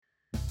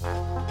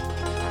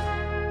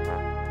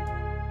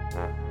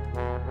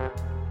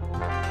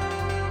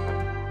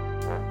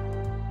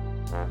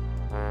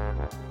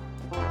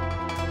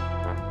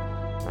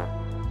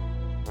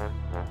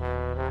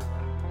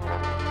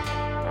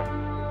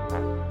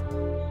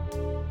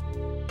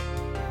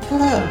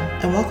Hello,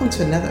 and welcome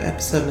to another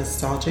episode of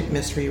Nostalgic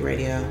Mystery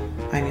Radio.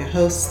 I'm your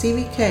host,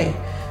 Stevie K,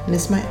 and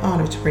it's my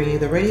honor to bring you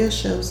the radio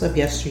shows of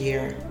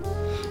yesteryear.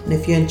 And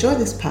if you enjoy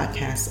this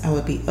podcast, I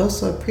would be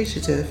also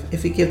appreciative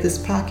if you give this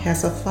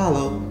podcast a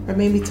follow or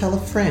maybe tell a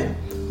friend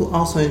who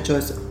also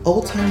enjoys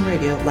old-time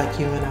radio like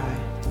you and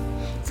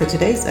I. For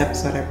today's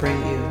episode, I bring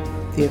you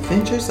The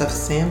Adventures of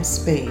Sam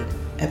Spade,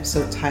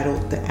 episode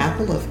titled The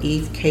Apple of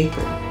Eve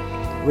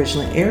Caper.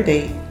 Original air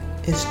date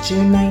is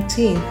June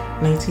 19,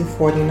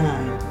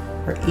 1949,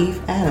 where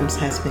Eve Adams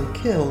has been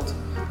killed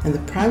and the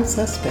prime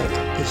suspect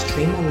is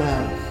Dreamer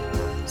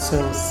Love.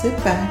 So sit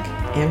back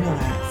and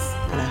relax,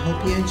 and I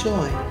hope you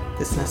enjoy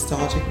this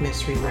nostalgic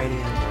mystery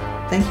radio.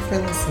 Thank you for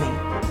listening.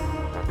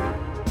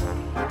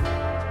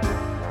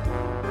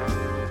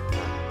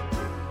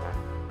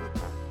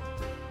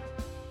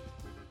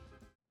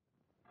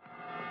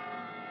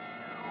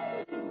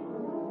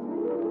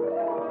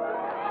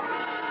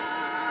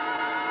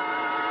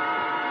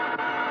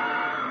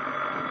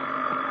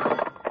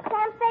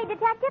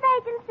 Detective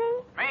Agency?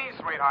 Me,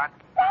 sweetheart.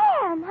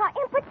 Sam, how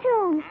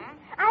inopportune.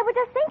 I was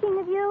just thinking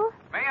of you.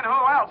 Me and who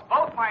else?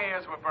 Both my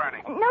ears were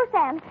burning. No,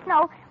 Sam,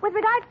 no. With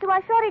regards to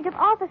our shortage of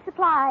office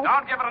supplies.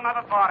 Don't give it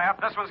another thought, Ep.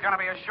 This was going to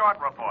be a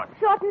short report.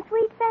 Short and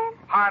sweet, Sam?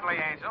 Hardly,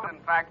 Angel. In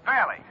fact,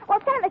 barely. Well,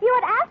 Sam, if you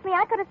had asked me,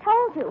 I could have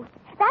told you.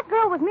 That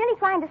girl was merely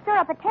trying to stir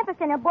up a tempest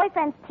in her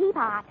boyfriend's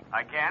teapot.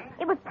 Again?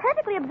 It was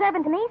perfectly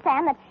observant to me,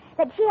 Sam,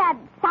 that she had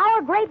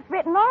sour grapes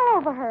written all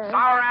over her.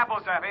 Sour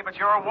apples, Effie, but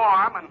you're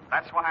warm, and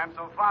that's why I'm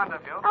so fond of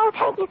you. Oh,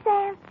 thank you,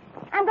 Sam.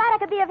 I'm glad I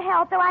could be of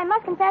help, though I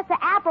must confess the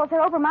apples are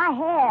over my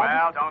head.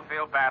 Well, don't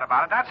feel bad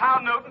about it. That's how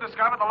Newton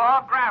discovered the law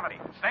of gravity.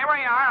 Stay where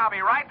you are. I'll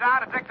be right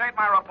down to dictate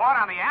my report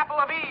on the Apple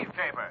of Eve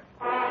caper.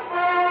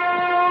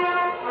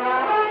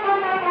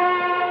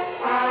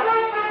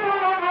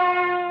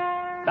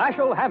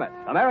 Dashiell Hammett,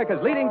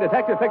 America's leading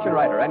detective fiction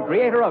writer and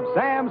creator of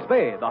Sam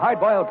Spade, the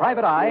hard-boiled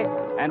private eye,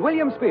 and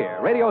William Spear,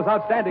 radio's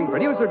outstanding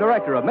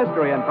producer-director of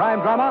mystery and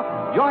crime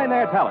drama, join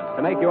their talents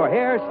to make your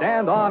hair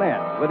stand on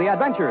end with the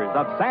adventures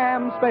of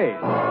Sam Spade.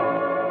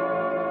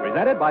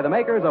 Presented by the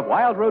makers of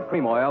Wild Root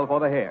Cream Oil for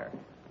the hair.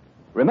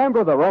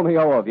 Remember the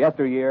Romeo of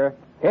yesteryear?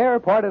 Hair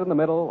parted in the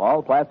middle,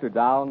 all plastered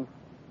down?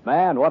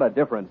 Man, what a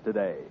difference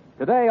today.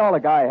 Today, all a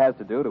guy has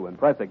to do to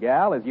impress a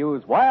gal is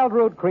use Wild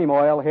Root Cream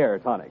Oil Hair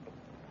Tonic.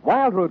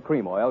 Wild Root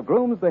Cream Oil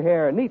grooms the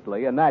hair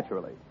neatly and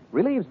naturally,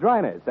 relieves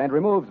dryness, and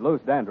removes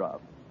loose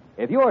dandruff.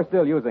 If you're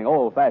still using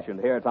old-fashioned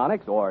hair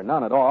tonics, or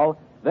none at all,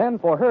 then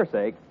for her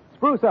sake,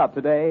 spruce up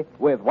today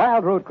with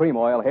Wild Root Cream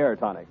Oil Hair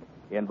Tonic.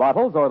 In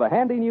bottles or the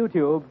handy new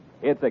tube,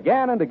 it's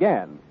again and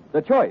again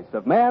the choice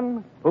of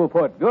men who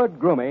put good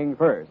grooming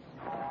first.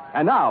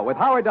 And now, with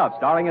Howard Duff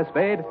starring as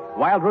Spade,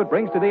 Wild Root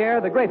brings to the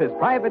air the greatest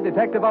private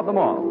detective of them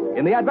all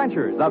in the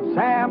adventures of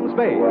Sam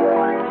Spade.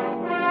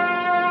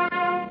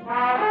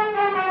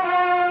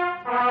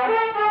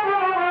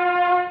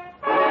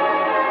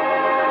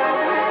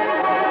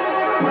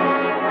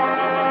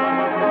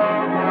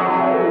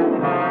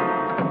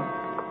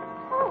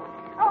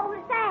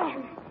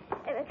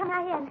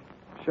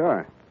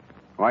 Sure.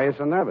 Why are you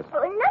so nervous?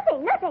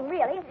 Oh, nothing,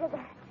 really.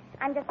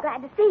 I'm just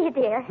glad to see you,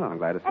 dear. Oh, I'm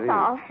glad to see you. That's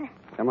all.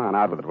 Come on,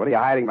 out with it. What are you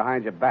hiding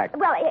behind your back?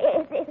 Well,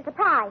 it's a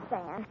surprise,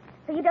 Sam.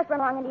 So you just run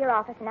along into your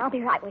office, and I'll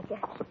be right with you.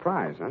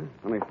 Surprise, huh?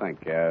 Let me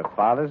think.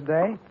 Father's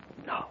Day?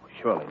 No,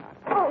 surely not.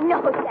 Oh,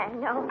 no, Sam,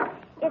 no.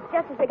 It's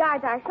just as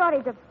regards our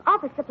shortage of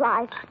office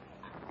supplies.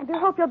 I do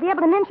hope you'll be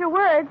able to mince your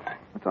words.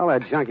 What's all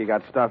that junk you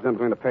got stuffed in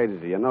between the pages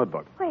of your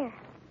notebook? Where?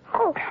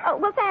 Oh,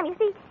 well, Sam, you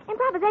see,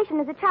 improvisation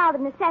is a child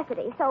of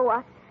necessity,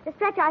 so, to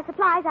stretch our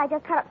supplies, I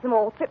just cut up some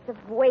old strips of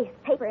waste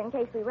paper in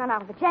case we run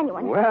out of the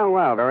genuine.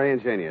 Well, very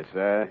ingenious.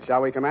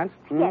 Shall we commence?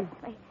 Yes,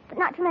 but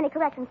not too many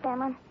corrections,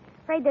 Sam. I'm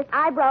afraid this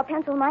eyebrow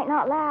pencil might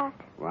not last.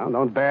 Well,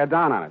 don't bear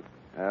down on it.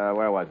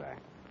 Where was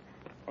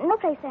I? No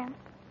place, Sam.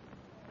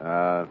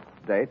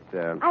 Date?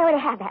 I already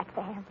have that,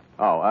 Sam.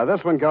 Oh,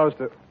 this one goes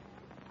to...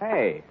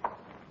 Hey,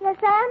 Yes,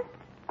 Sam?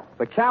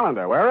 the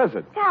calendar. Where is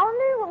it?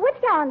 Calendar?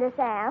 Which calendar,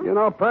 Sam? You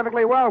know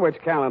perfectly well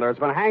which calendar. It's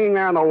been hanging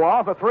there on the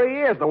wall for 3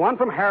 years. The one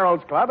from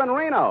Harold's Club in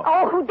Reno.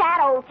 Oh, that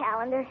old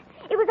calendar.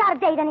 It was out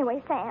of date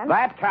anyway, Sam.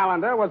 That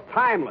calendar was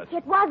timeless.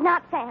 It was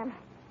not, Sam.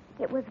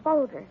 It was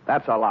vulgar.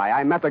 That's a lie.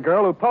 I met the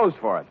girl who posed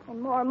for it. In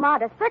more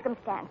modest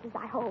circumstances,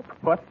 I hope.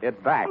 Put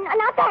it back.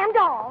 Now, Sam,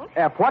 don't.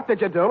 F, what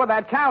did you do with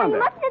that calendar?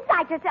 You mustn't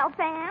excite yourself,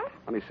 Sam.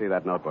 Let me see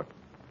that notebook.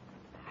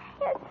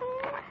 Yes,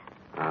 Sam.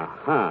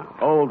 Uh-huh.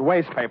 Old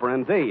waste paper,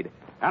 indeed.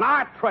 An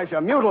art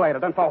treasure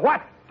mutilated, and for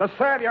what? To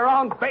serve your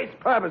own base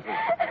purposes.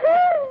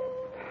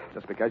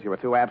 Just because you were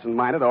too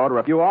absent-minded to order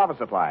a few office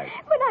supplies.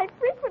 But I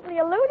frequently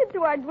alluded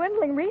to our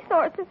dwindling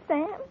resources,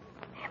 Sam.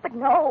 But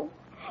no,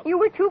 you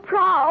were too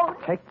proud.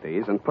 Take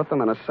these and put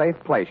them in a safe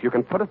place. You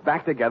can put it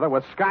back together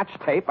with Scotch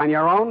tape on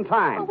your own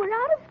time. Oh, we're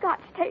out of Scotch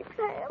tape,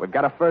 Sam. We've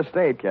got a first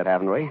aid kit,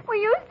 haven't we? We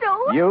used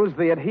to. Use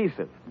the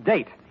adhesive.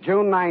 Date,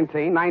 June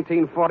 19,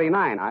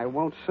 1949. I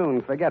won't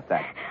soon forget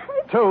that.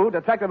 2,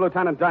 Detective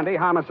Lieutenant Dundee,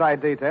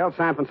 Homicide Detail,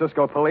 San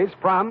Francisco Police,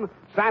 from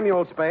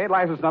Samuel Spade,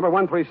 license number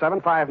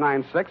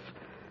 137596.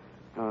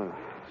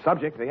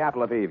 Subject, the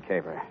Apple of Eve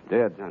caper.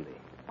 Dear Dundee.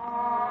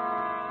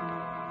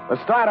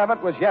 The start of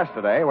it was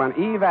yesterday when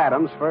Eve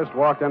Adams first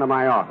walked into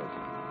my office.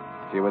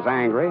 She was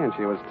angry, and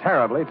she was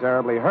terribly,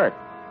 terribly hurt.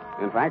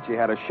 In fact, she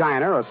had a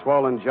shiner, a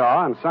swollen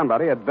jaw, and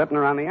somebody had bitten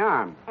her on the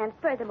arm. And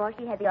furthermore,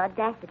 she had the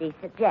audacity to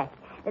suggest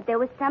that there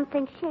was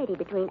something shady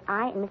between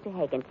I and Mr.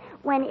 Hagen,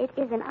 when it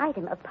is an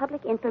item of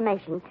public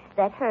information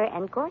that her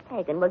and Gort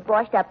Hagen was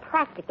washed up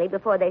practically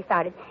before they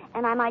started.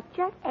 And I might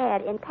just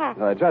add in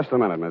passing... Just a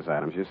minute, Miss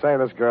Adams. You say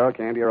this girl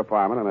came to your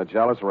apartment in a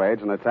jealous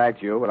rage and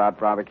attacked you without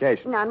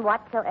provocation. None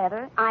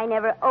whatsoever. I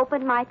never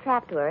opened my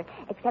trap to her,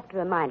 except to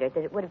remind her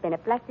that it would have been a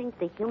blessing to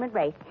the human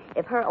race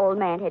if her old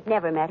man had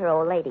never met her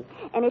old lady.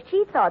 And if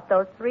she thought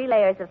those 3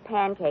 layers of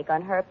pancake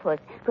on her puss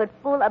could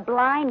fool a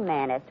blind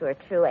man as to her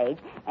true age,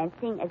 and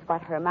seeing as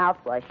what her mouth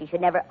was, she should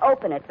never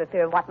open it for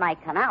fear of what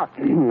might come out.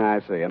 I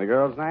see. And the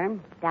girl's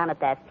name? Down at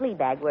that flea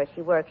bag where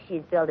she works,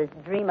 she's billed as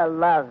Dream of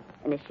Love.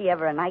 And is she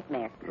ever a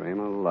nightmare? Dream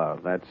of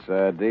Love. That's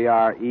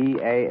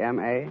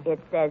D-R-E-A-M-A? It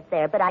says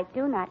there, but I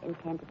do not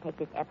intend to take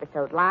this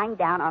episode lying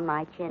down on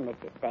my chin,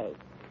 Mr. Spade.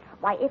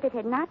 Why, if it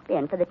had not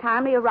been for the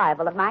timely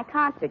arrival of my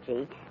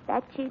concierge,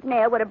 that cheap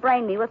nail would have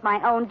brained me with my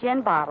own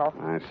gin bottle.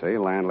 I see.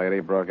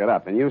 Landlady broke it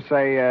up. And you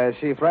say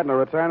she threatened to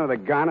return with a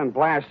gun and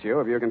blast you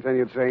if you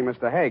continued seeing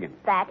Mr. Hagen.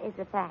 That is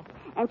a fact.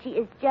 And she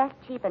is just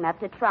cheap enough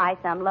to try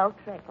some low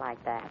trick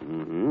like that.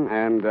 Mm-hmm.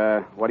 And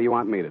what do you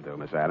want me to do,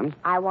 Miss Adams?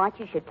 I want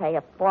you should pay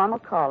a formal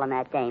call on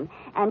that dame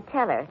and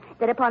tell her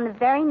that upon the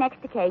very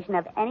next occasion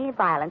of any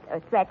violence or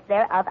threats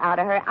thereof out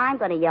of her, I'm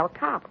going to yell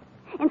cops.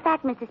 In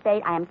fact, Mr.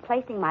 Spade, I am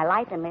placing my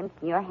life and limbs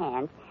in your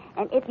hands,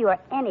 and if you are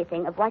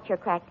anything of what you're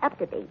cracked up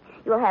to be,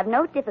 you will have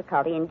no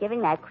difficulty in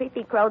giving that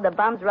creepy crow the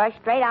bum's rush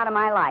straight out of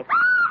my life.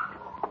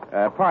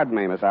 Pardon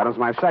me, Miss Adams.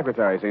 My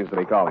secretary seems to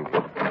be calling me.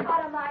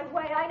 Out of my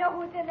way. I know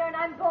who's in there, and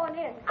I'm going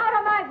in. Out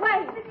of my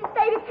way. Mrs.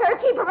 Spade, it's her.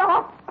 Keep her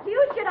off.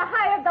 You should have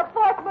hired the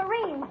 4th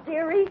Marines,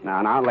 dearie.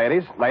 Now,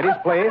 ladies. Ladies,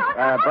 please.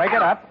 Break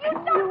it up.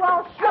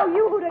 I'll show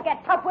you who to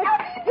get tough with.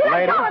 You don't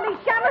Ladies. call me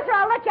shameless, or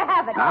I'll let you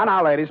have it.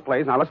 Now, ladies,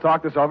 please. Now, let's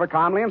talk this over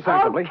calmly and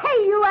sensibly.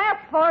 Okay, you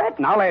asked for it.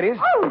 Now, ladies.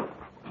 Oh.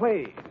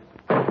 Please.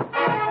 Sam,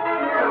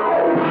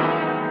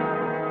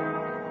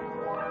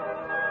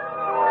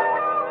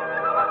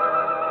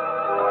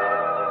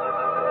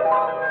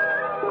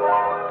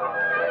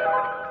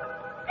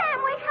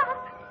 wake up.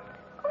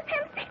 Oh,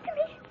 Sam, speak to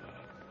me.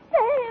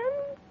 Sam.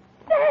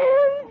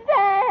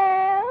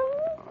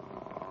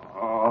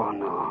 Oh,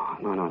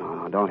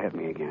 no. Don't hit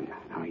me again.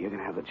 No, you can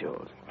have the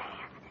jewels.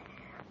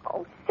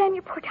 Oh, Sam,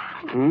 you poor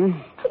darling.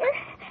 Here,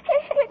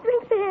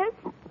 drink this.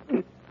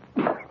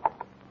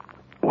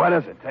 What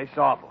is it? Tastes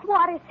awful.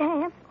 Water,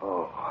 Sam.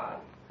 Oh.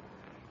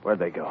 Where'd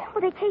they go? Oh,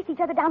 they chased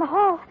each other down the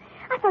hall.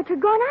 I thought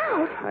you'd gone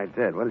out. I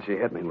did. What did she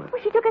hit me with? Well,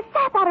 she took a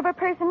sap out of her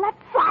purse and let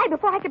fly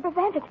before I could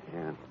prevent it.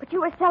 Yeah. But you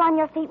were still on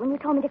your feet when you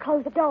told me to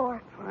close the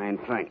door. Fine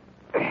thing.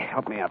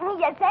 Help me up.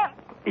 Yes, Sam.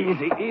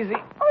 Easy.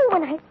 Oh,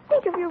 when I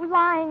think of you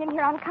lying in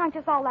here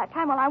unconscious all that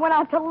time while I went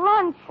out to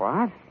lunch.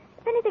 What?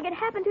 If anything had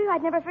happened to you,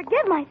 I'd never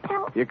forgive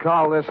myself. You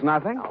call this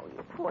nothing? Oh,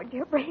 you poor,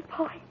 dear, brave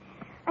boy.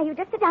 Now, you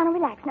just sit down and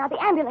relax. Now,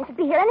 the ambulance will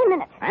be here any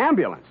minute.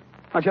 Ambulance?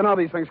 Don't you know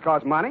these things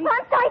cost money? Oh,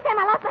 I'm sorry, Sam.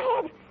 I lost my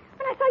head.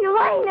 When I saw you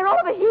lying there all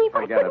of a heap,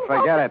 I couldn't help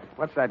Forget it.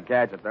 What's that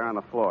gadget there on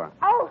the floor?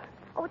 Oh,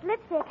 it's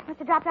lipstick. Must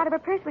have dropped out of her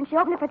purse when she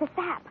opened it for the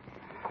sap.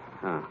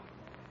 Huh.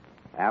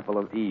 Apple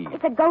of Eve.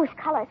 It's a ghost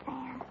color,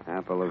 Sam.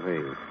 Apple of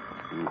Eve.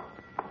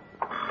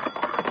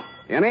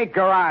 Unique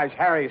Garage,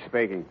 Harry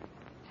speaking.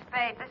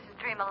 Spade, this is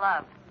Dream of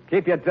Love.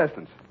 Keep your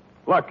distance.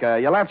 Look,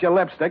 you left your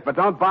lipstick, but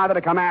don't bother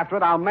to come after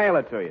it. I'll mail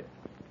it to you.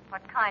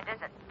 What kind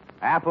is it?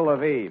 Apple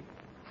of Eve.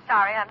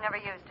 Sorry, I've never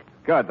used it.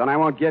 Good, then I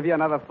won't give you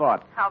another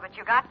thought. Oh, but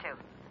you got to.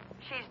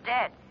 She's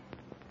dead.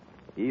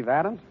 Eve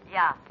Adams?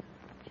 Yeah.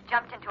 She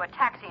jumped into a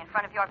taxi in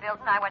front of your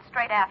building. I went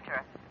straight after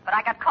her. But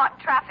I got caught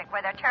in traffic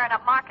where they're tearing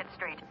up Market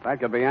Street. That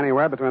could be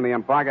anywhere between the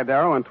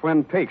Embarcadero and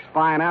Twin Peaks.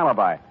 Fine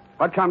alibi.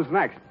 What comes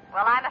next?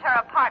 Well, I'm at her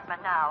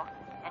apartment now,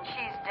 and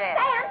she's dead.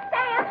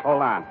 Sam!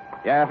 Hold on.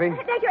 Yeah, Effie?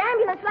 There's your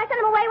ambulance. Shall I send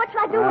him away? What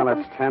shall I do Well, with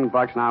it's him?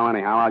 $10 now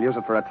anyhow. I'll use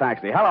it for a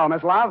taxi. Hello,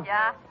 Miss Love?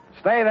 Yeah?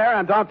 Stay there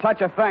and don't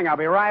touch a thing. I'll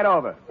be right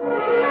over.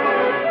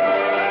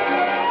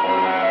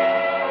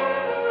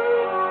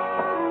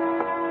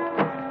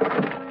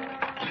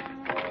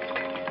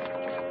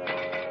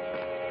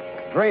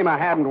 Dreamer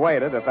hadn't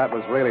waited, if that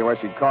was really where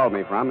she'd called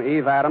me from.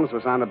 Eve Adams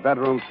was on the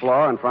bedroom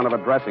floor in front of a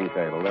dressing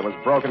table. There was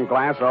broken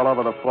glass all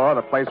over the floor.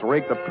 The place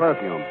reeked of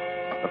perfume.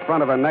 The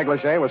front of her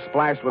negligee was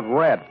splashed with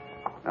red.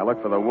 I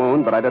looked for the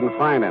wound, but I didn't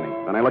find any.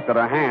 Then I looked at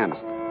her hands.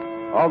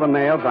 All the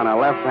nails on her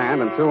left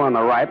hand and 2 on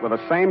the right were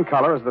the same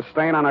color as the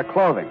stain on her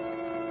clothing.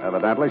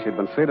 Evidently, she'd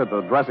been seated at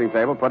the dressing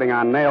table putting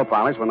on nail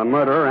polish when the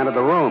murderer entered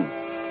the room.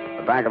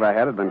 The back of her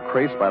head had been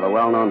creased by the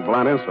well-known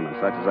blunt instrument,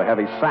 such as a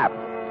heavy sap.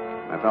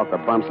 I felt the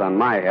bumps on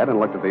my head and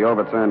looked at the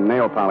overturned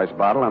nail polish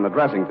bottle on the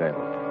dressing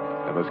table.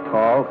 It was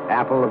called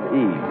Apple of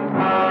Eve.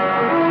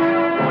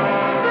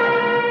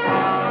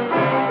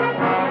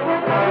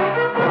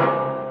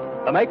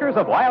 The makers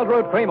of Wild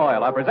Root Cream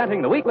Oil are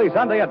presenting the weekly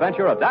Sunday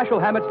adventure of Dashiell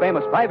Hammett's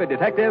famous private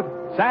detective,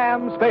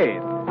 Sam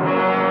Spade.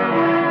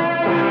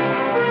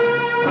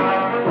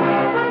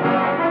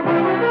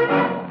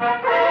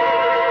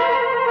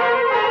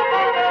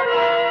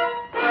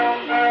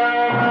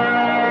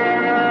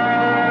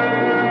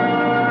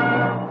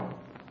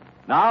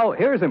 Now,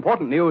 here's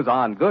important news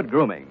on good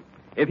grooming.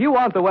 If you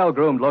want the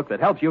well-groomed look that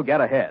helps you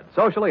get ahead,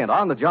 socially and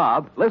on the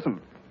job,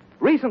 listen.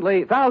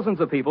 Recently, thousands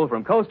of people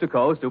from coast to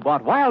coast who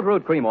bought Wild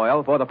Root Cream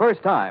Oil for the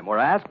first time were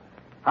asked,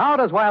 how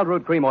does Wild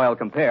Root Cream Oil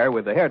compare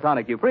with the hair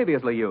tonic you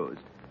previously used?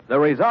 The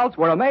results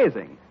were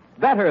amazing.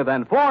 Better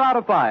than 4 out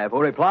of 5 who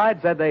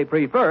replied said they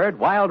preferred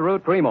Wild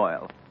Root Cream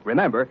Oil.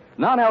 Remember,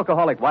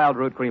 non-alcoholic Wild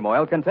Root Cream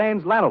Oil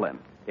contains lanolin.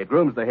 It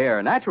grooms the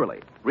hair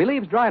naturally,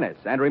 relieves dryness,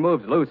 and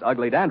removes loose,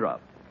 ugly dandruff.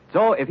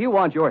 So if you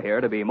want your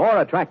hair to be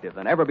more attractive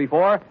than ever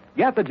before,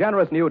 get the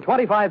generous new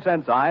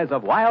 25-cent size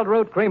of Wild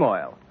Root Cream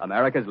Oil,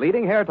 America's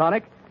leading hair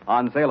tonic,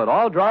 on sale at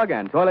all drug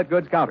and toilet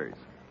goods counters.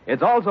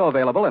 It's also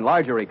available in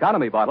larger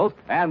economy bottles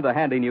and the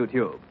handy new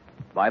tube.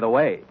 By the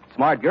way,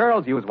 smart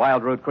girls use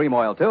Wild Root Cream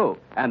Oil, too,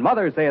 and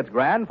mothers say it's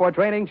grand for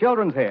training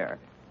children's hair.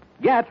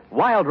 Get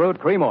Wild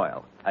Root Cream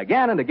Oil.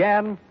 Again and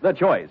again, the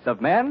choice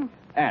of men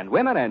and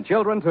women and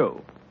children,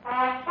 too.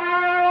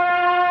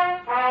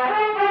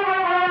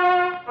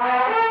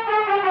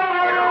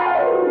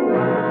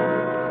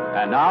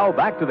 And now,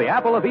 back to the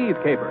Apple of Eve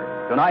caper.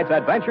 Tonight's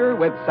adventure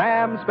with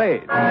Sam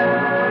Spade.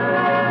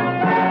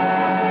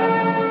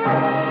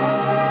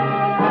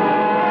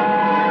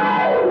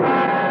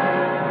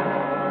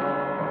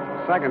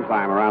 Second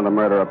time around the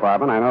murder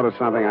apartment, I noticed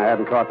something I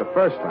hadn't caught the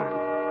first time.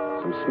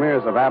 Some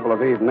smears of Apple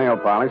of Eve nail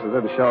polish that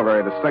didn't show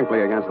very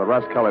distinctly against the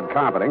rust-colored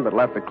carpeting, but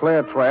left a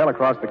clear trail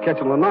across the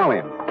kitchen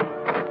linoleum.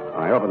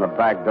 When I opened the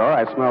back door,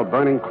 I smelled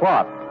burning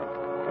cloth.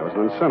 There was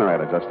an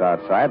incinerator just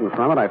outside, and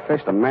from it I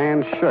fished a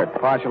man's shirt,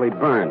 partially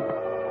burned.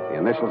 The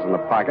initials in the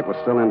pocket were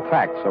still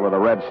intact, so were the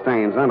red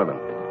stains under them.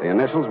 The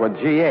initials were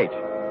G.H.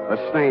 The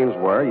stains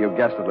were, you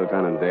guessed it,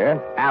 Lieutenant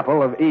Dear,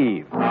 Apple of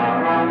Eve.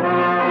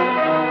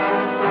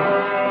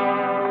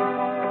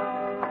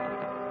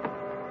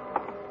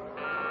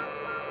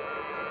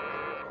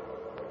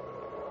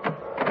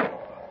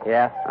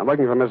 Yeah? I'm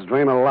looking for Miss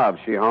Dreamer Love.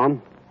 She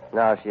home?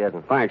 No, she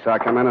isn't. Thanks. I'll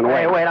come in and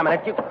wait. Hey, wait a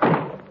minute.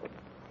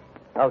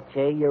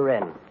 Okay, you're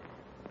in.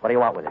 What do you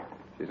want with her?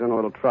 She's in a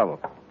little trouble.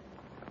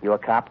 You a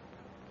cop?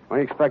 When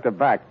do you expect her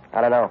back?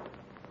 I don't know.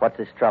 What's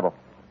this trouble?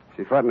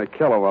 She threatened to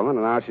kill a woman,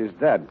 and now she's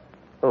dead.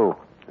 Who?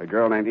 A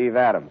girl named Eve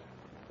Adams.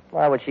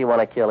 Why would she want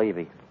to kill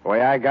Evie? The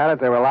way I got it,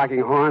 they were locking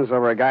horns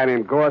over a guy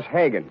named Gorse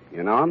Hagen.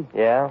 You know him?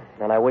 Yeah,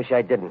 and I wish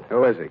I didn't.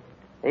 Who is he?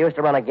 He used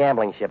to run a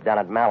gambling ship down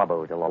at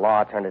Malibu till the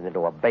law turned it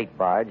into a bait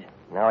barge.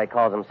 Now he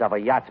calls himself a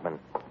yachtsman.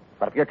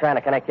 But if you're trying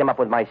to connect him up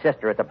with my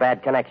sister, it's a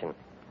bad connection.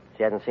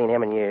 She hasn't seen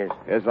him in years.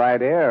 His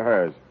idea or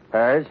hers?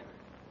 Hers?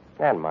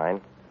 And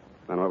mine.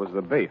 Then what was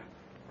the beef?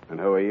 And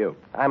who are you?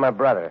 I'm her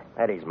brother.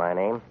 Eddie's my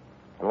name.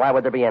 And why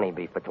would there be any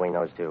beef between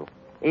those two?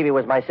 Evie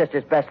was my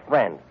sister's best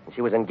friend, and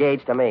she was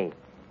engaged to me.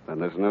 Then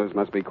this news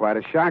must be quite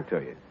a shock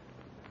to you.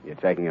 You're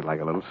taking it like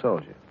a little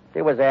soldier.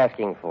 She was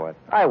asking for it.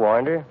 I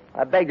warned her.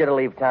 I begged her to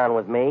leave town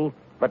with me.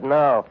 But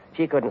no,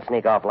 she couldn't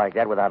sneak off like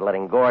that without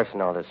letting Gorse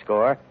know the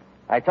score.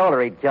 I told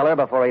her he'd kill her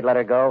before he'd let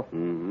her go.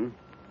 Mm-hmm.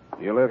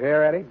 You live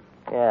here, Eddie?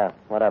 Yeah,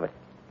 what of it?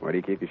 Where do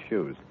you keep your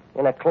shoes?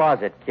 In a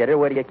closet, kidder.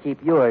 Where do you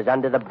keep yours?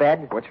 Under the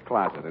bed? Which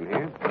closet? In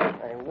here?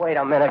 Hey, wait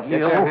a minute, Get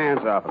your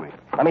hands off of me.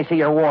 Let me see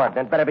your warrant.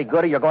 It better be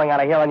good or you're going on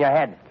a hill on your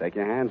head. Take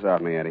your hands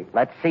off me, Eddie.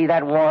 Let's see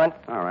that warrant.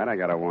 All right, I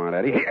got a warrant,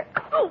 Eddie. Here.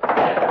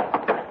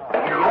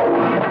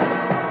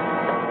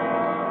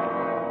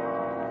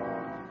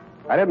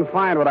 I didn't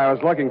find what I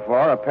was looking for,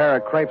 a pair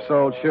of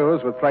crepe-soled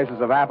shoes with traces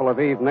of Apple of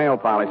Eve nail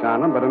polish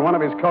on them, but in one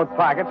of his coat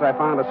pockets I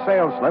found a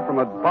sales slip from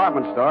a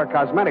department store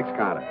cosmetics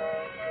counter.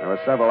 There were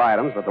several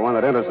items, but the one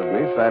that interested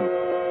me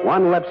said,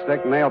 1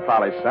 lipstick nail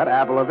polish set,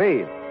 Apple of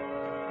Eve.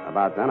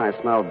 About then, I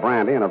smelled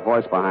brandy, and a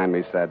voice behind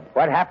me said...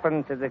 What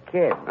happened to the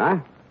kid? Huh?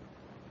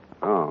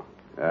 Oh,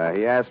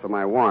 he asked for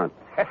my warrant.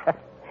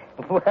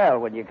 Well,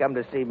 when you come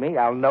to see me,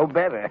 I'll know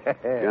better.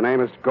 Your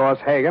name is Gorse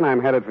Hagen. I'm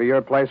headed for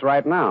your place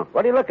right now.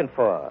 What are you looking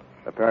for?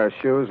 A pair of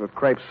shoes with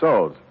crepe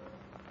soles.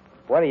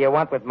 What do you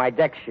want with my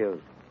deck shoes?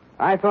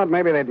 I thought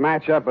maybe they'd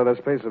match up with this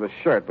piece of a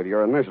shirt with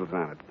your initials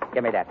on it.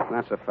 Give me that.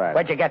 That's a fact.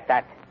 Where'd you get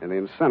that? In the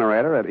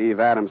incinerator at Eve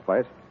Adams'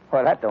 place.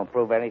 Well, that don't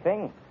prove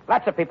anything.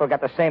 Lots of people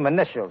got the same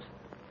initials.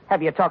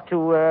 Have you talked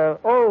to,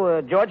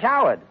 George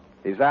Howard?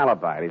 He's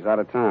alibied. He's out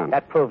of town.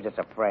 That proves it's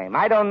a frame.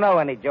 I don't know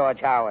any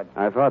George Howard.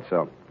 I thought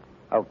so.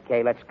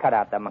 Okay, let's cut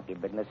out the monkey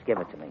business. Give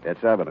it to me.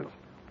 It's evidence.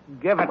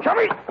 Give it to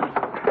me!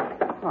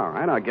 All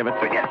right, I'll give it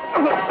to you.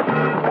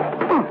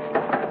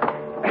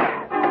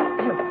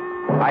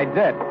 I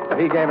did.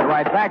 He gave it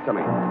right back to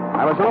me.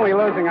 I was only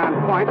losing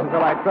on points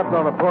until I tripped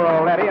over poor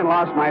old Eddie and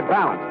lost my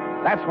balance.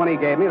 That's when he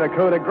gave me the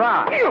coup de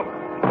grace.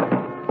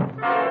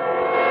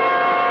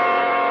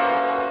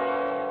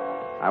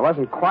 I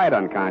wasn't quite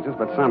unconscious,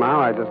 but somehow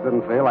I just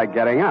didn't feel like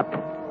getting up.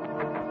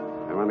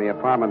 And When the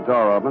apartment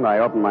door opened, I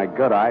opened my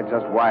good eye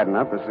just wide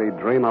enough to see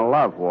Dreamer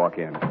Love walk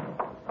in.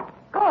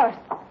 Gorse,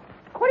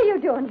 what are you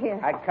doing here?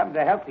 I'd come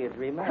to help you,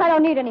 Dreamer. I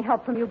don't need any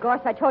help from you,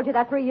 Gorse. I told you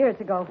that 3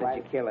 years ago. Did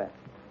you kill her?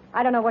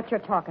 I don't know what you're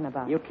talking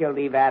about. You killed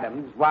Eve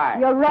Adams. Why?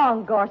 You're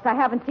wrong, Gorse. I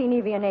haven't seen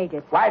Evie in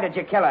ages. Why did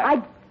you kill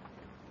her?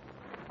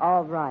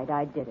 All right,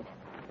 I did it.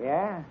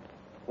 Yeah?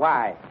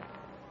 Why?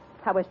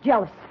 I was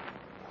jealous.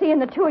 Seeing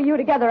the two of you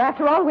together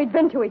after all we'd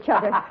been to each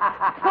other.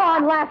 Go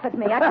on, laugh at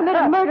me. I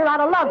committed murder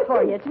out of love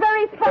for you. It's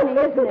very funny,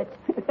 isn't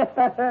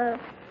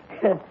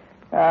it?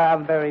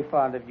 I'm very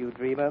fond of you,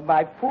 Dreamer.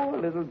 My poor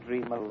little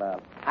Dreamer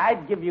Love.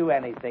 I'd give you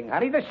anything,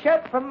 honey. The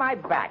shirt from my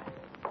back.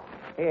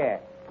 Here's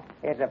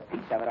a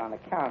piece of it on the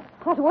counter.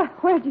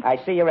 Where'd you... I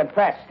see you're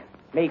impressed.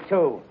 Me,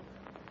 too.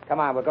 Come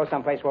on, we'll go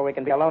someplace where we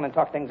can be alone and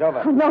talk things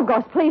over. No,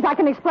 Gorse, please. I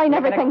can explain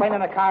everything. Explain in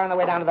the car on the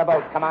way down to the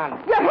boat. Come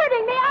on. You're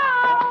hurting me. Oh!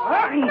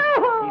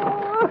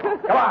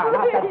 Come on,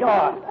 lock that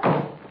door.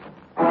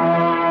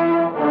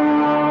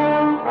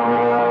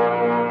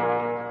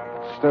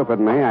 Stupid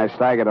me, I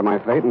staggered to my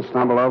feet and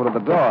stumbled over to the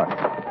door.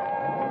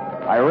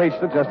 I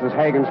reached it just as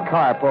Hagen's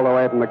car pulled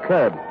away from the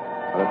curb.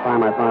 By the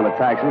time I found a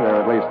taxi, they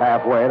were at least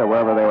halfway to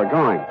wherever they were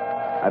going.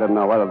 I didn't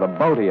know whether the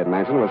boat he had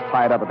mentioned was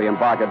tied up at the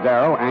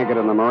Embarcadero, anchored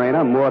in the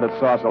marina, moored at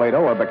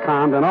Sausalito, or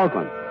becalmed in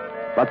Oakland.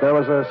 But there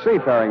was a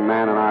seafaring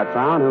man in our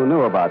town who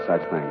knew about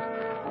such things.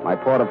 My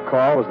port of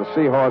call was the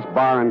Seahorse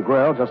Bar and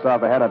Grill just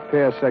off ahead of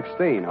Pier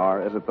 16, or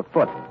is it the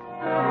Foot?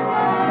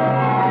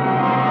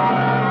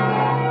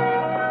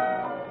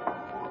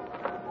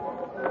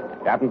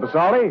 Captain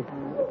Pasoldi?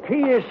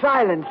 P is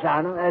silent,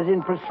 son, as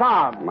in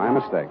Prasad. My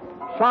mistake.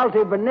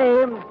 Salty by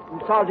name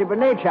and salty by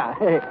nature.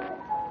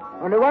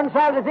 Only one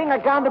salty thing I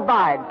can't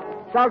abide.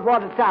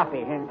 Saltwater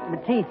toffee. And my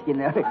teeth, you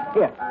know.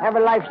 Here, have a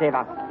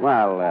lifesaver.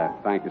 Well,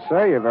 thank you,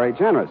 sir. You're very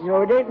generous.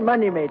 No, it ain't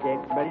money, matey,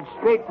 but it's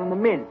straight from the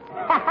mint.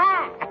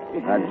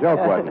 That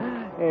joke wasn't.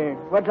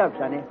 What's up,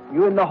 Sonny?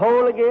 You in the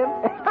hole again?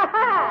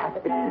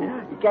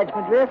 You catch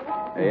my drift?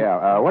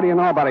 Yeah. What do you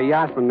know about a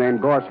yachtsman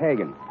named Gorse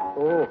Hagen?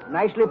 Oh,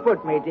 nicely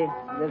put, matey.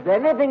 If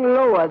there's anything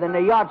lower than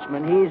a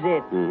yachtsman, he's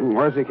it. Mm-hmm.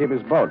 Where does he keep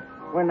his boat?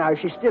 Well, now,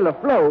 she's still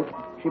afloat.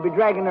 She'll be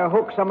dragging her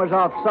hook summers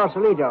off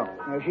Sausalito.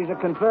 She's a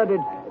converted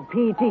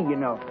PT, you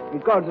know. He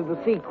calls her the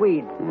Sea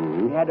Queen.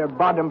 Mm-hmm. He had her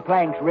bottom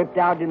planks ripped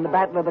out in the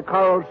Battle of the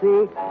Coral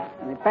Sea,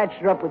 and they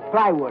patched her up with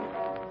plywood.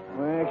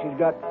 Well, she's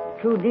got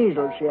 2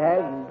 diesels, she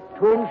has, and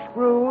twin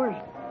screws,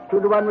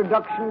 2-to-1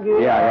 reduction gear.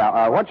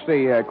 Yeah. What's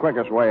the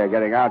quickest way of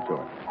getting out to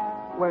her?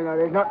 Well, now,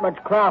 there's not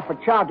much craft for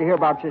charter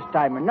hereabouts this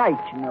time of night,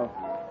 you know.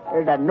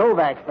 There's that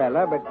Novak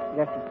fella, but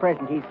just at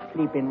present he's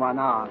sleeping 1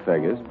 hour.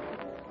 Figures.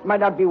 Might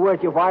not be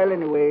worth your while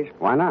anyways.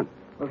 Why not?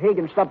 Well,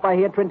 Hagen stopped by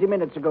here 20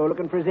 minutes ago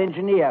looking for his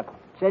engineer.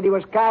 Said he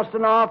was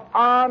casting off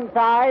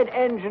on-tide,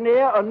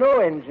 engineer or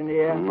no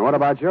engineer. What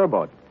about your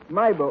boat?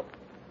 My boat?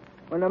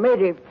 Well, now,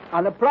 matey,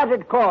 on a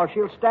plotted course,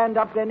 she'll stand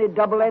up to any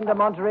double-ender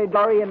Monterey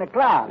dory in a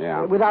class.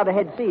 Yeah. Without a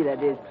head sea,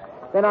 that is.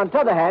 Then, on the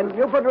other hand,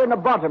 you put her in a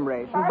bottom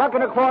race, and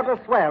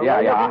 $1.25 swell.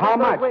 Yeah. How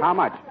much?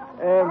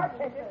 $5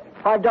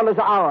 an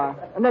hour.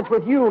 And that's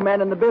with you,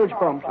 man, and the bilge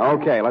pumps.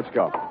 Okay, let's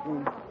go.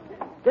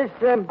 This,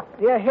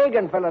 here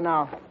Hagen fella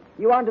now.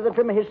 You onto the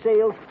trim of his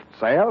sails?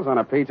 Sails on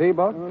a PT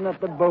boat? Oh, not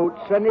the boat,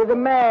 Sonny, the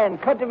man.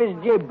 Cut of his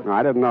jib. No,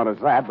 I didn't notice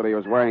that, but he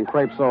was wearing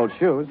crepe-soled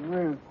shoes.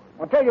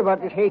 I'll tell you about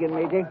this Hagen,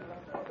 matey.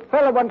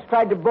 Fella once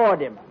tried to board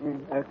him.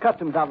 A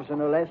customs officer,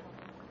 no less.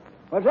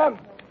 What's up?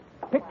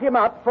 Picked him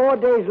up 4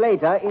 days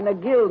later in a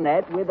gill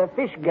net with a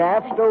fish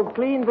gaff stove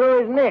clean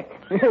through his neck.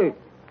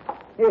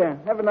 Here,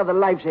 have another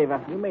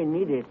lifesaver. You may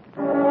need it.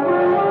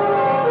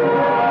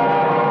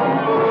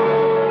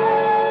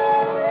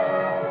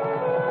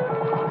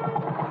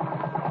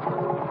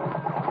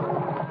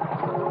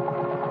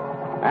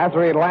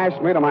 After he'd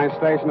lashed me to my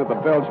station at the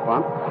bilge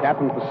pump,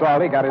 Captain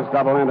Pasoldi got his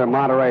double-ender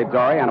Monterey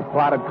dory on a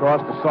plotted course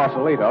to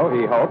Sausalito,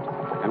 he hoped,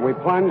 and we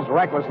plunged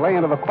recklessly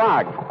into the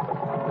fog.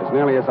 As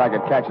nearly as I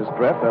could catch his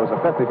drift, there was a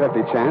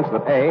 50-50 chance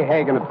that A,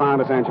 Hagen had found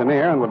his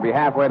engineer and would be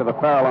halfway to the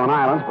Farallone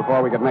Islands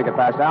before we could make it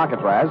past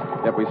Alcatraz,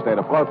 if we stayed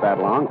afloat that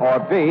long, or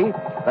B,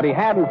 that he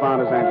hadn't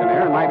found his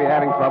engineer and might be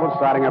having trouble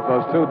starting up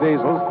those 2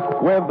 diesels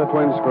with the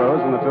twin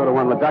screws and the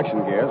 2-to-1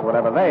 reduction gears,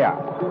 whatever they are.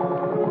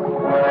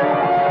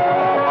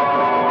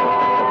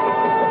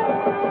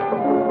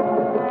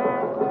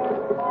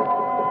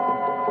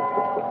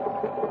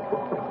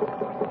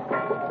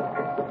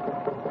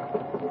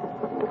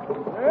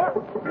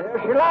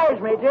 She lies,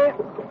 matey.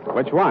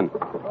 Which one?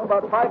 Oh,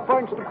 about 5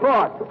 points to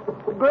port.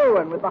 The blue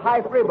one with the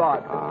high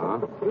freeboard. Uh-huh.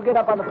 You get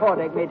up on the port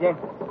deck, matey.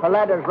 The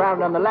ladder's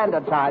round on the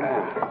landward side.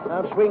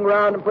 I'll swing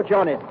round and put you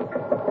on it.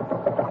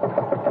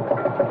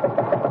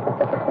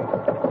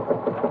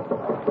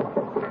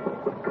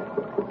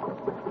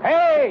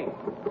 Hey!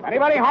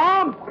 Anybody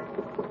home?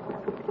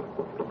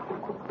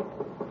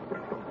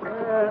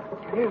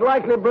 He's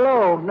likely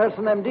below,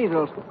 nursing them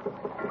diesels.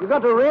 You got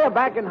to rear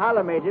back and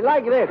holler, matey,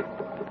 like this.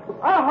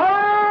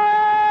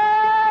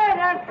 Ahoy,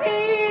 the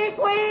Sea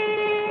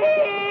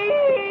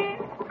Queen!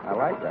 I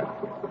like that.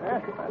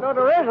 I know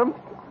the rhythm.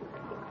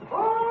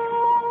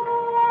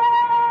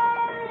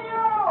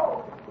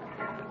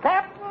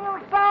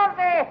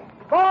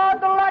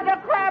 Board the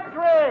Lugger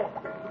Crabtree.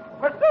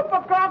 For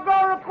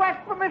supercargo,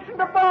 request permission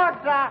to board,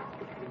 sir.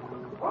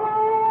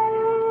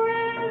 Who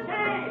is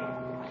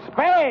he?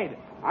 Spade!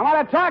 I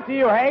want to talk to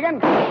you, Hagen.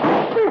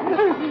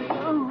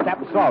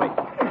 Captain Salty.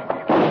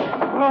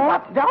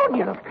 What down,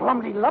 you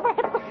clumsy lubber?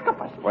 Hit the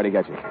scuppers. Where'd he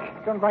get you?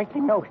 Don't write the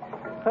note.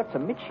 Hurts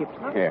amidships,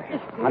 huh? Here.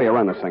 How do you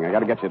run this thing? I got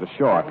to get you to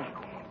shore.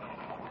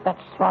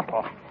 That's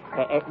throttle.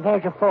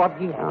 There's your forward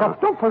gear.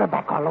 Don't pull her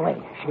back all the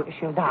way.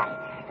 She'll die.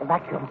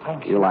 Vacuum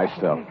tank. You lie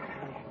still.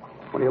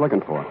 What are you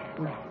looking for?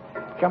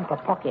 Jumper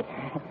pocket.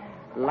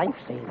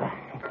 Lifesaver.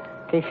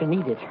 In case you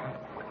need it.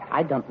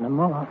 I don't know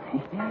more.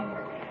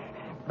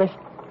 Best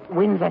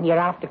winds on your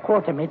after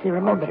quarter, matey.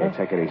 Remember Okay, that.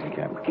 take it easy,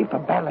 Captain. Keep her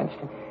balanced.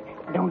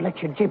 Don't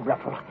let your jib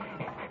ruffle.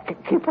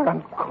 Keep her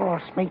on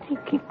course, matey.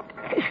 Keep...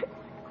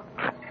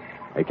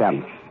 Hey,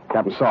 Captain.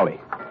 Captain Salty.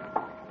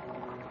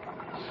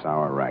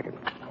 Sour racket.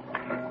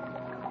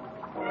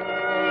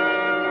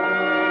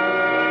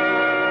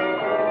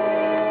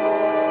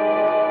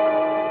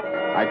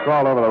 I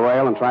crawled over the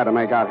rail and tried to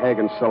make out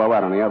Hagen's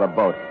silhouette on the other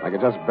boat. I could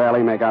just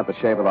barely make out the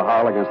shape of the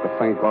hull against the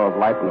faint glow of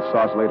light from the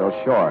Sausalito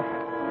shore.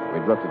 We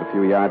drifted a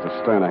few yards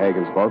astern of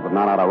Hagen's boat, but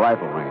not out of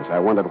rifle range. I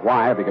wondered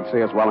why. If he could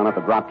see us well enough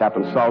to drop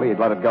Captain Salty, he'd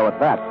let it go at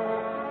that.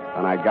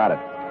 Then I got it.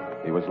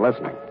 He was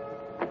listening.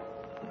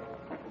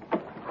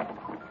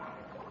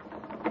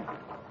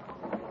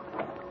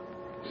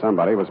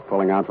 Somebody was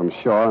pulling out from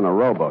shore in a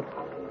rowboat.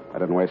 I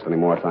didn't waste any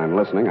more time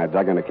listening. I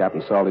dug into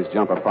Captain Salty's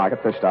jumper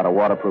pocket, fished out a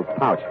waterproof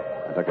pouch.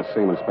 I took his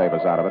seaman's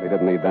papers out of it. He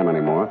didn't need them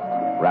anymore.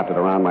 Wrapped it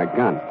around my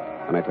gun.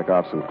 Then I took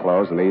off some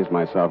clothes and eased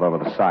myself over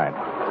the side.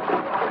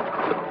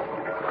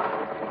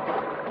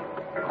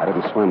 I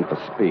didn't swim for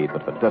speed,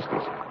 but for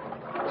distance,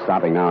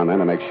 stopping now and then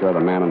to make sure the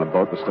man in the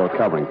boat was still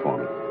covering for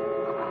me.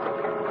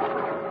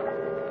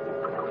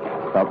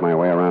 I felt my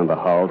way around the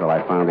hull till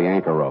I found the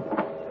anchor rope.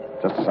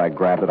 Just as I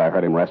grabbed it, I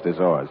heard him rest his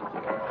oars.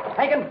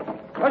 Hagen,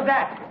 who's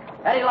that?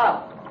 Eddie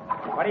Love.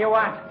 What do you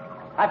want?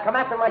 I've come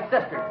after my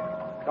sister.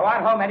 Go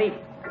on home, Eddie.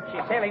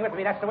 She's sailing with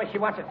me. That's the way she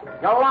wants it.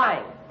 You're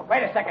lying.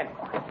 Wait a second.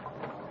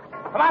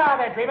 Come on out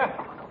there, Dreamer.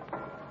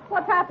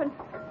 What's happened?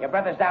 Your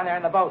brother's down there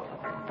in the boat.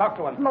 Talk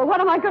to him. Well,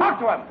 what am I going Talk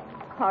to him.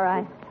 All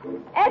right.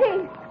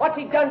 Eddie! What's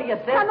he done to you,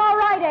 sis? I'm all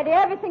right, Eddie.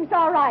 Everything's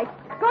all right.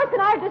 Gus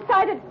and I have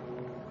decided...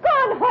 Go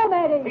on home,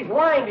 Eddie. He's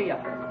lying to you.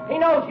 He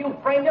knows you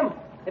framed him.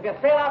 If you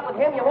sail out with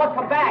him, you won't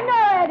come back.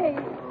 No, Eddie.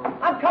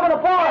 I'm coming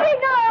aboard. Eddie,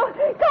 no.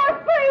 Gus,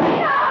 please.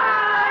 No,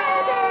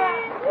 Eddie.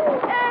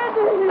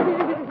 Eddie.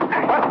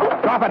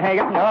 Drop it,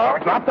 Hagen. No.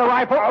 Drop the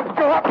rifle. I'll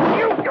go up with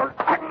you, you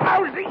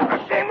lousy,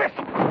 shameless.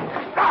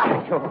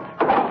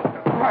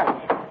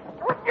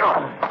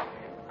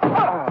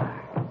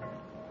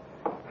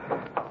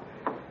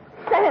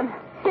 Sam,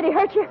 did he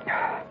hurt you?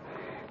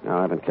 No,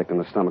 I've been kicked in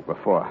the stomach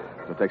before.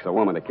 It takes a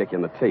woman to kick you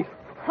in the teeth.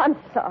 I'm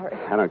sorry.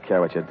 I don't care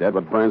what you did.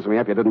 What burns me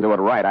up, you didn't do it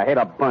right. I hate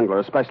a bungler,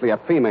 especially a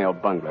female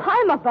bungler.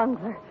 I'm a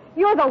bungler.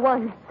 You're the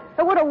one.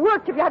 It would have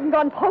worked if you hadn't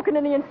gone poking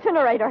in the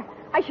incinerator.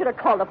 I should have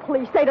called the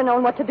police. They'd have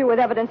known what to do with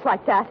evidence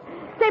like that.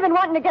 They've been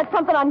wanting to get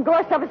something on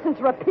Gorse ever since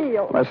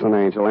repeal. Listen,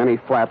 Angel, any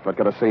flatfoot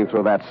could have seen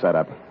through that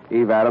setup.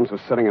 Eve Adams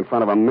was sitting in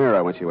front of a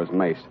mirror when she was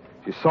maced.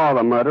 She saw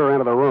the murderer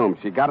enter the room.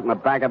 She got it in the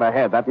back of the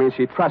head. That means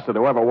she trusted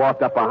whoever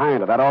walked up behind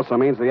her. That also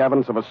means the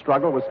evidence of a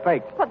struggle was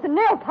fake. But the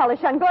nail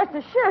polish on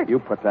Gorse's shirt. You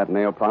put that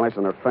nail polish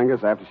on her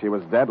fingers after she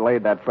was dead,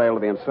 laid that trail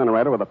to the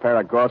incinerator with a pair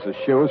of Gorse's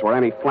shoes where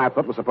any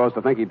flatfoot was supposed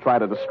to think he'd try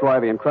to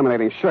destroy the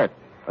incriminating shirt.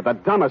 But the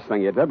dumbest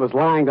thing you did was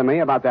lying to me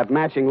about that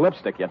matching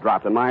lipstick you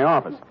dropped in my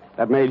office.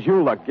 That made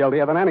you look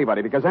guiltier than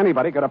anybody, because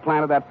anybody could have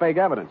planted that fake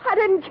evidence. I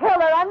didn't kill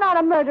her. I'm not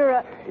a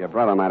murderer. Your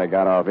brother might have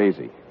got off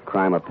easy.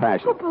 Crime of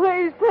passion. Oh,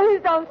 please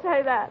don't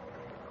say that.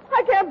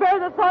 I can't bear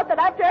the thought that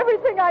after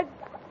everything I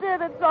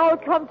did, it's all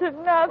come to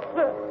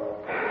nothing.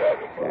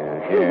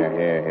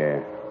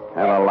 Here.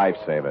 Have a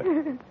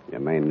lifesaver. You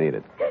may need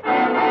it.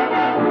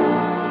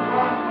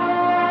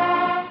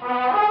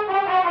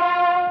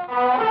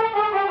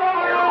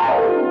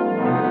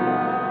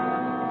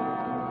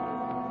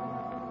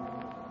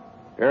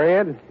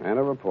 Period. And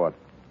a report.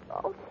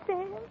 Oh,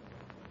 Sam.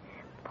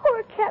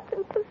 Poor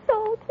Captain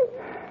Salty.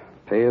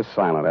 P is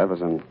silent, F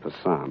is in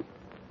Passam.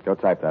 Go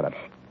type that up.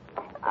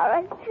 All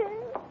right,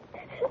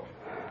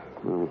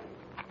 Sam.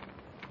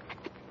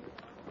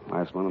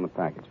 Last one in the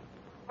package.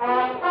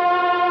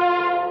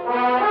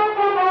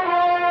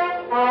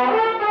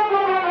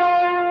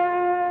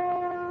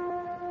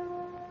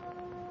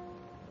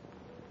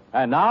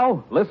 And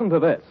now, listen to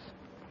this.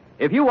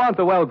 If you want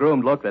the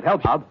well-groomed look that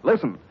helps you,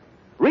 listen.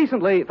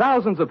 Recently,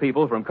 thousands of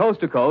people from coast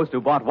to coast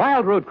who bought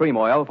Wild Root Cream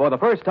Oil for the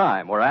first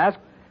time were asked,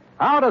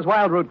 how does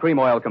Wild Root Cream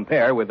Oil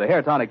compare with the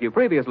hair tonic you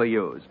previously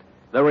used?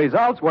 The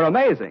results were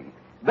amazing.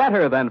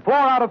 Better than 4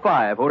 out of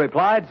 5 who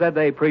replied said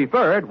they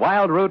preferred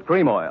Wild Root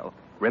Cream Oil.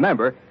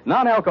 Remember,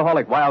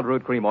 non-alcoholic Wild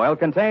Root Cream Oil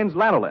contains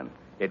lanolin.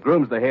 It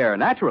grooms the hair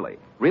naturally,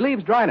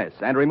 relieves dryness,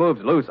 and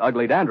removes loose,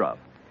 ugly dandruff.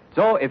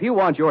 So if you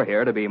want your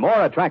hair to be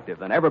more attractive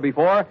than ever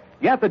before,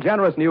 get the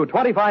generous new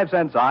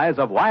 25-cent size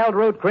of Wild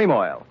Root Cream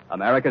Oil,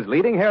 America's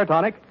leading hair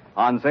tonic,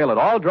 on sale at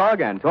all drug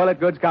and toilet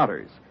goods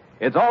counters.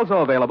 It's also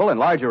available in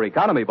larger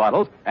economy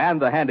bottles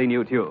and the handy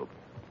new tube.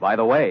 By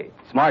the way,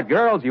 smart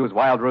girls use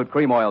Wild Root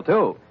Cream Oil,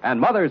 too, and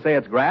mothers say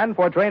it's grand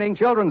for training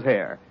children's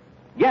hair.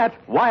 Get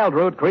Wild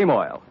Root Cream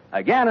Oil.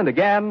 Again and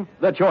again,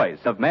 the choice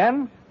of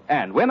men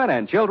and women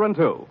and children,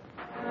 too.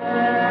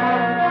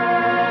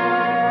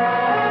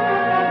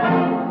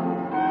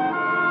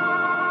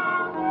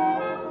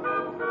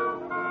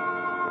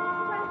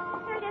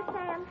 Here it is,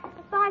 Sam.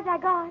 As far as I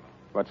got.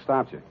 What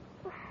stopped you?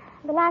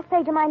 The last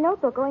page of my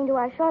notebook going to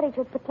our shortage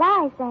of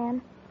supplies,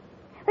 Sam.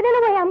 But in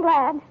a way, I'm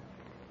glad.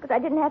 Because I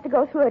didn't have to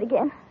go through it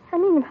again. I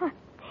mean,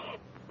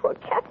 poor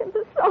Captain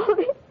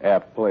Basoli.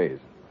 F, please.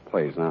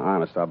 Please, now,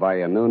 honest, I'll buy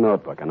you a new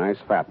notebook, a nice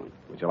fat one.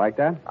 Would you like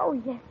that? Oh,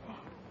 yes, Sam.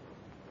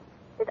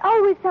 There's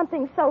always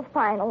something so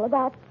final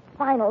about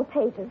final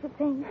pages of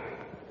things.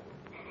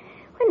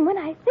 When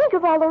I think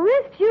of all the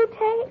risks you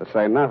take... To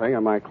say nothing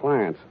of my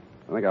clients.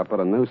 I think I'll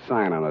put a new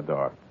sign on the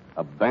door.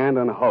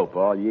 Abandon hope,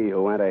 all ye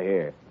who enter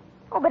here.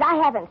 Oh, but I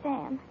haven't,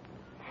 Sam.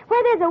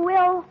 Where there's a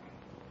will,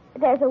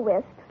 there's a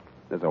wisp.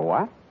 There's a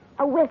what?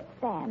 A wisp,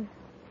 Sam.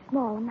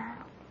 Small amount.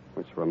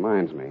 Which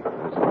reminds me,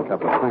 there's a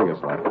couple of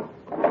fingers left.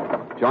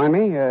 Join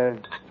me?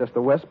 Just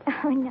a wisp?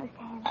 Oh, no,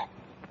 Sam.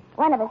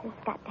 One of us has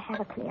got to have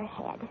a clear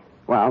head.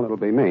 Well, it'll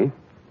be me.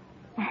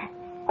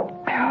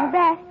 All the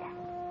best.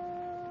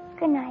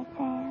 Good night,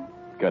 Sam.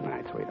 Good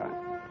night, sweetheart.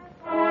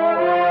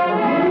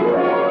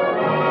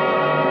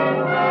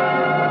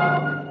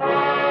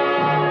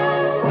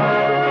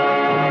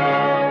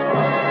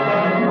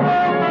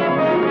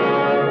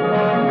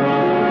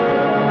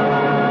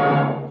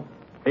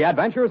 The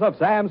Adventures of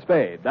Sam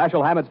Spade,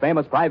 Dashiell Hammett's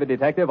famous private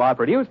detective, are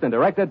produced and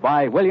directed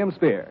by William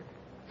Spear.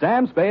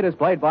 Sam Spade is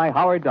played by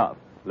Howard Duff.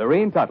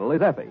 Lorene Tuttle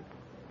is Effie.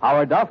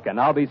 Howard Duff can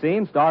now be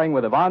seen starring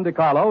with Yvonne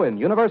DiCarlo in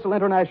Universal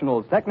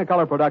International's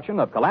Technicolor production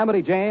of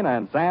Calamity Jane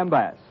and Sam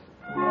Bass.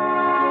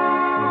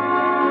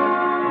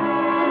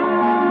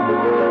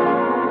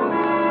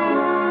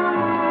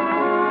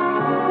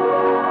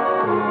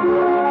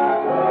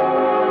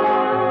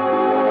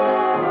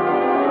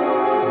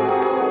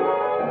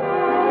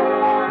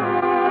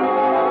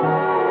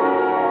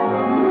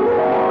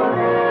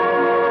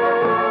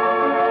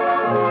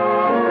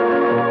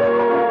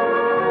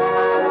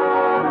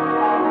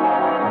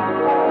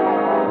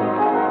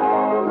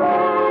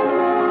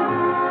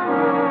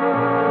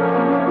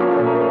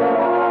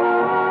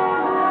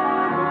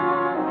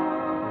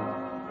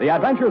 The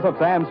Adventures of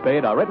Sam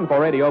Spade are written for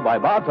radio by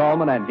Bob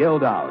Tallman and Gil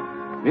Dowd.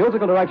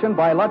 Musical direction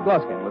by Lud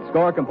Gluskin, with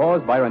score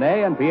composed by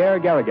Renee and Pierre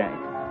Garrigang.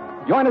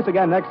 Join us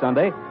again next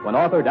Sunday when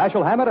author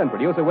Dashiell Hammett and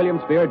producer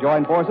William Spear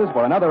join forces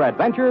for another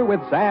adventure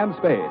with Sam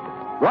Spade.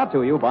 Brought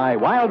to you by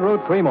Wild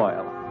Root Cream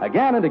Oil.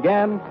 Again and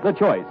again, the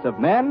choice of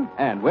men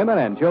and women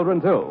and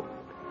children, too.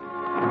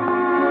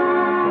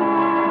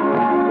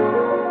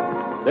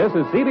 This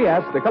is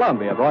CBS, the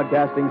Columbia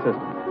Broadcasting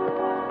System.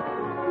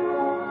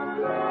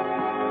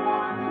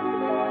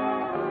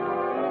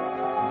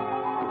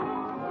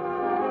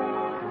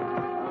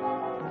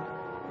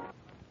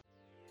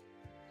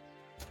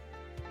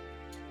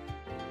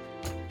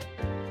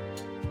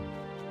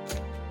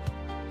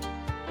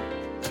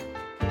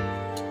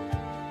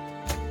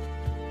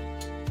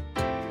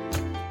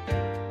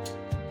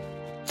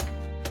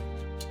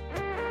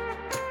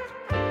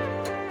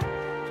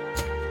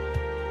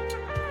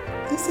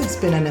 This has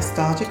been a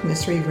Nostalgic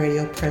Mystery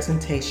Radio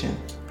presentation.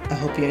 I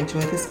hope you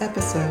enjoyed this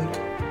episode.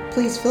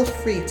 Please feel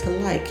free to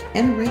like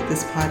and rate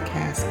this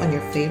podcast on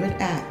your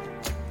favorite app.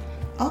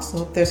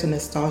 Also, there's a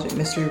Nostalgic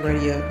Mystery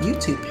Radio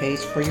YouTube page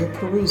for your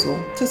perusal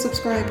to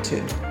subscribe to.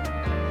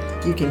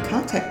 You can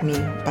contact me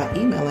by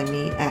emailing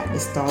me at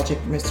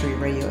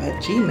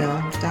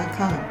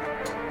nostalgicmysteryradio@gmail.com.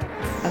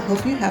 I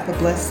hope you have a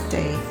blessed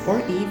day or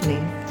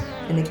evening.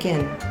 And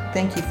again,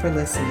 thank you for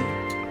listening.